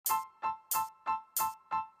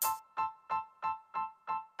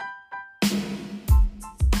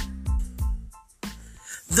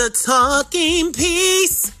The talking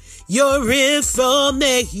piece, your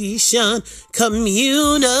information,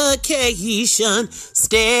 communication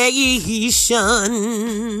station.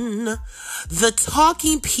 The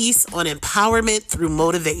talking piece on empowerment through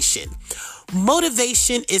motivation.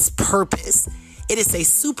 Motivation is purpose. It is a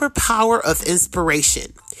superpower of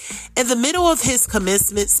inspiration. In the middle of his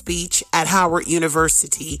commencement speech at Howard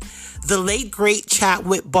University, the late great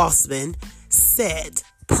Chadwick Boseman said,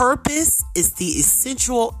 "Purpose is the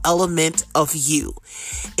essential element of you.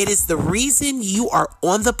 It is the reason you are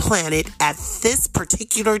on the planet at this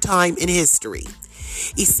particular time in history."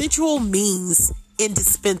 Essential means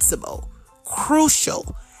indispensable,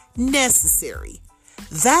 crucial, necessary.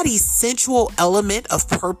 That essential element of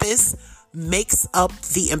purpose makes up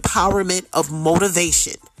the empowerment of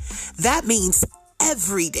motivation. That means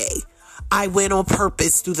every day I win on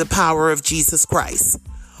purpose through the power of Jesus Christ.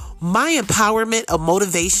 My empowerment of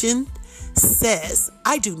motivation says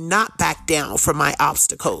I do not back down from my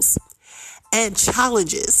obstacles, and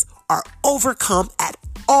challenges are overcome at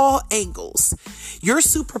all angles. Your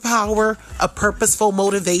superpower of purposeful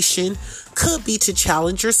motivation could be to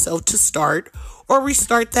challenge yourself to start or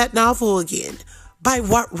restart that novel again by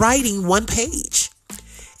writing one page.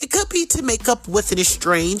 It could be to make up with an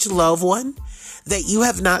estranged loved one that you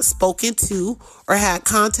have not spoken to or had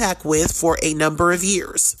contact with for a number of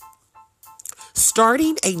years.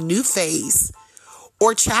 Starting a new phase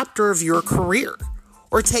or chapter of your career,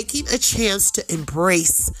 or taking a chance to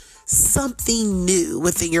embrace something new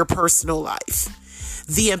within your personal life.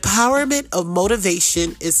 The empowerment of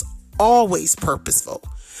motivation is always purposeful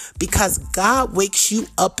because God wakes you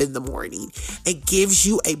up in the morning and gives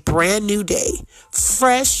you a brand new day,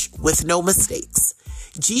 fresh with no mistakes.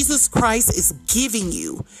 Jesus Christ is giving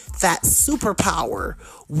you that superpower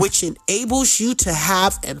which enables you to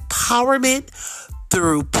have empowerment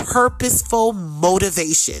through purposeful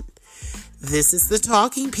motivation. This is the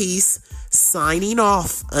talking piece, signing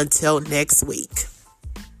off until next week.